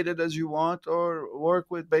sophisticated as you want or work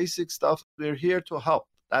with basic stuff. We're here to help.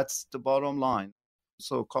 That's the bottom line.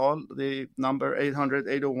 So call the number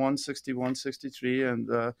 800-801-6163, and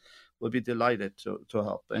we'll be delighted to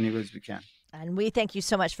help any ways we can. And we thank you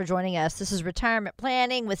so much for joining us. This is Retirement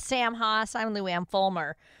Planning with Sam Haas. I'm Lou Ann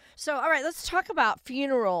Fulmer. So, all right, let's talk about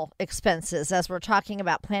funeral expenses as we're talking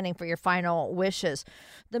about planning for your final wishes.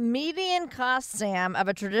 The median cost, Sam, of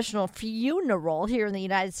a traditional funeral here in the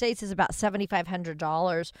United States is about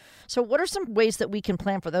 $7,500. So what are some ways that we can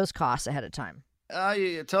plan for those costs ahead of time?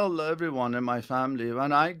 I tell everyone in my family,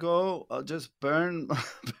 when I go, just burn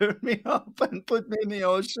me up and put me in the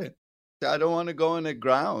ocean. I don't want to go in the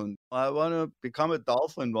ground. I want to become a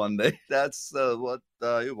dolphin one day. That's what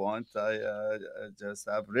I want. I just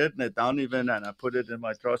have written it down even, and I put it in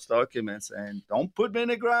my trust documents. And don't put me in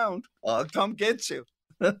the ground. I'll come get you.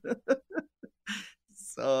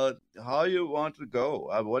 So how you want to go,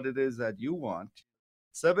 what it is that you want.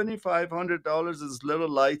 $7,500 is a little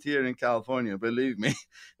light here in California, believe me.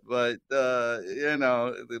 But,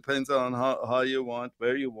 it depends on how you want,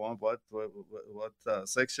 where you want, what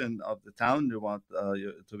section of the town you want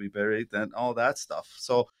to be buried and all that stuff.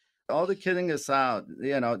 So all the kidding aside,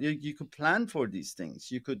 you could plan for these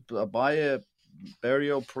things. You could buy a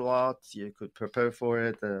burial plot. You could prepare for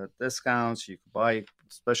it, discounts. You could buy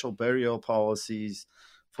special burial policies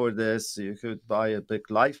for this. You could buy a big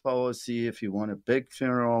life policy if you want a big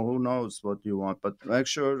funeral. Who knows what you want, but make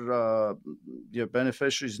sure your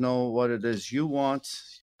beneficiaries know what it is you want.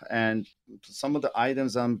 And some of the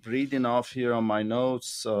items I'm reading off here on my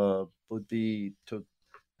notes would be to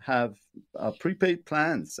have prepaid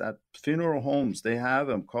plans at funeral homes. They have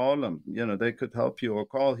them. Call them. They could help you, or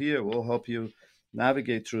call here. We'll help you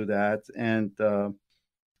navigate through that. And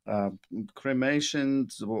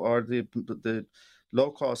cremations are the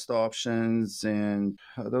low-cost options, and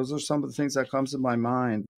those are some of the things that comes to my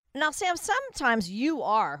mind. Now, Sam, sometimes you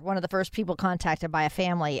are one of the first people contacted by a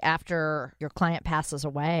family after your client passes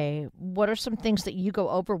away. What are some things that you go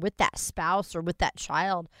over with that spouse or with that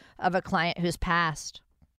child of a client who's passed?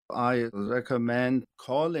 I recommend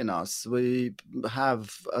calling us. We have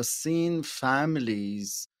seen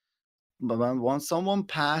families. Once someone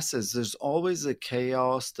passes, there's always a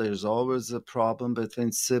chaos. There's always a problem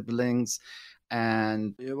between siblings.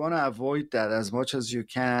 And you want to avoid that as much as you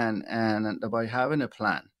can, and by having a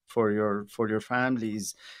plan for your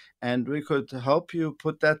families. And we could help you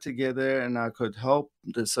put that together, and I could help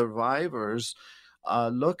the survivors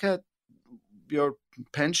look at your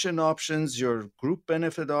pension options, your group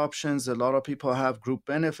benefit options. A lot of people have group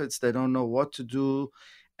benefits. They don't know what to do.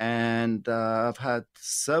 And I've had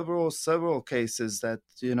several cases that,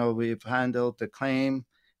 we've handled the claim.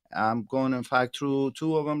 I'm going, in fact, through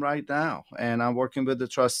two of them right now, and I'm working with the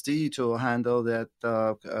trustee to handle that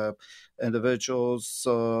individual's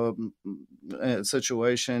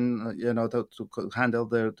situation, to handle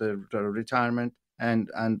their retirement and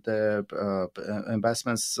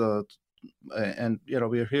investments. And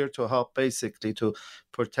we're here to help, basically, to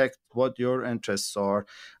protect what your interests are.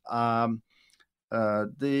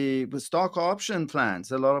 The stock option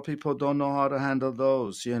plans, a lot of people don't know how to handle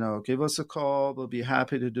those. Give us a call. We'll be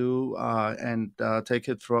happy to do and take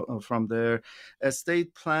it from there.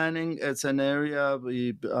 Estate planning, it's an area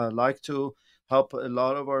we like to help a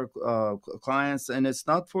lot of our clients, and it's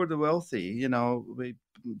not for the wealthy. We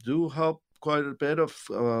do help quite a bit of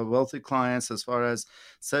wealthy clients as far as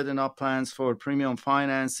setting up plans for premium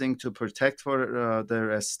financing to protect for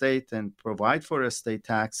their estate and provide for estate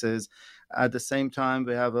taxes. At the same time,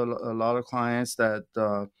 we have a lot of clients that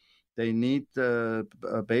they need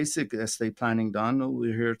basic estate planning done.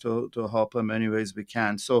 We're here to help them any ways we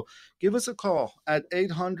can. So give us a call at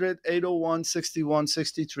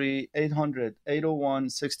 800-801-6163,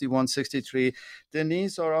 800-801-6163.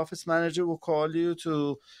 Denise, our office manager, will call you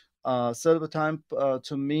to set up a time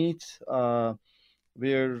to meet.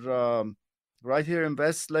 We're right here in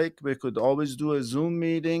Westlake. We could always do a Zoom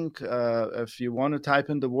meeting. If you want to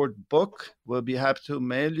type in the word book, we'll be happy to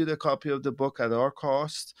mail you the copy of the book at our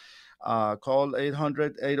cost. Call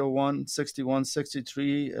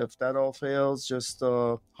 800-801-6163. If that all fails, just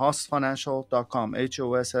hossfinancial.com,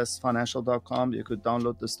 HOSSfinancial.com. You could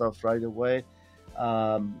download the stuff right away.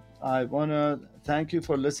 I want to thank you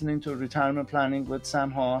for listening to Retirement Planning with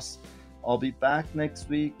Sam Haas. I'll be back next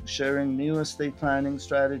week sharing new estate planning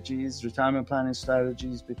strategies, retirement planning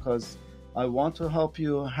strategies, because I want to help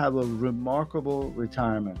you have a remarkable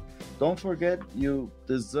retirement. Don't forget, you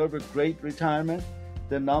deserve a great retirement.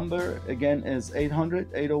 The number, again, is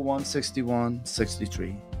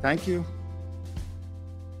 800-801-6163. Thank you.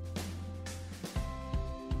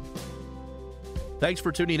 Thanks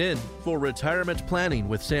for tuning in for Retirement Planning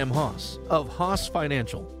with Sam Haas of Haas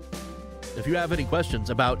Financial. If you have any questions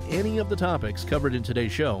about any of the topics covered in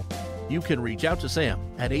today's show, you can reach out to Sam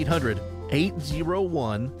at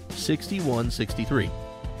 800-801-6163.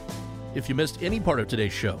 If you missed any part of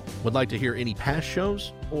today's show, would like to hear any past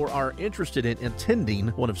shows, or are interested in attending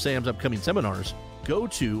one of Sam's upcoming seminars, go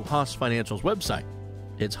to Haas Financial's website.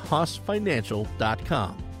 It's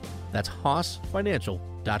haasfinancial.com. That's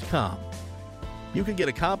haasfinancial.com. You can get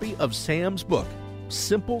a copy of Sam's book,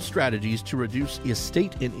 Simple Strategies to Reduce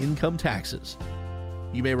Estate and Income Taxes.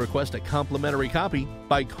 You may request a complimentary copy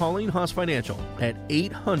by calling Haas Financial at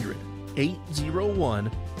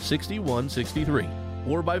 800-801-6163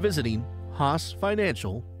 or by visiting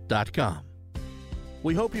haasfinancial.com.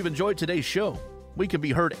 We hope you've enjoyed today's show. We can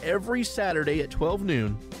be heard every Saturday at 12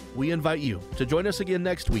 noon. We invite you to join us again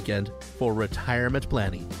next weekend for Retirement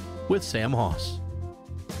Planning with Sam Haas.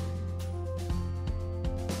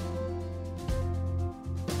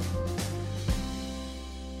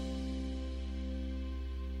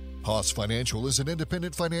 Haas Financial is an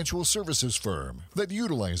independent financial services firm that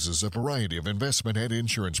utilizes a variety of investment and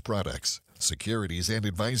insurance products. Securities and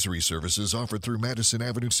advisory services offered through Madison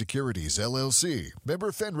Avenue Securities, LLC,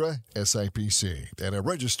 member FINRA, SIPC, and a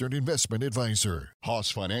registered investment advisor. Haas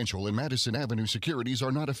Financial and Madison Avenue Securities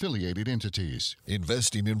are not affiliated entities.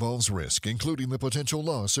 Investing involves risk, including the potential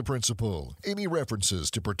loss of principal. Any references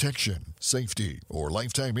to protection, safety, or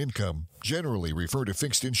lifetime income generally refer to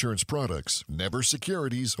fixed insurance products, never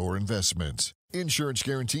securities or investments. Insurance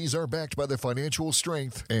guarantees are backed by the financial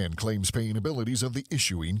strength and claims-paying abilities of the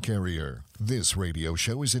issuing carrier. This radio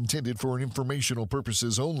show is intended for informational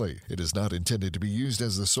purposes only. It is not intended to be used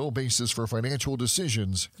as the sole basis for financial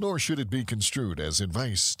decisions, nor should it be construed as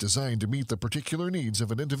advice designed to meet the particular needs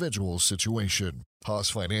of an individual's situation.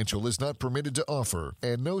 Haas Financial is not permitted to offer,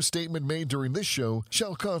 and no statement made during this show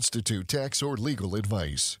shall constitute tax or legal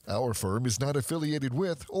advice. Our firm is not affiliated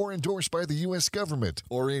with or endorsed by the U.S. government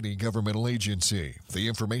or any governmental agency. The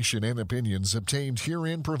information and opinions obtained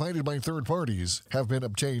herein provided by third parties have been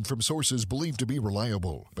obtained from sources believed to be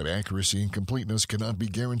reliable, but accuracy and completeness cannot be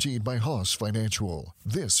guaranteed by Haas Financial.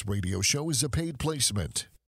 This radio show is a paid placement.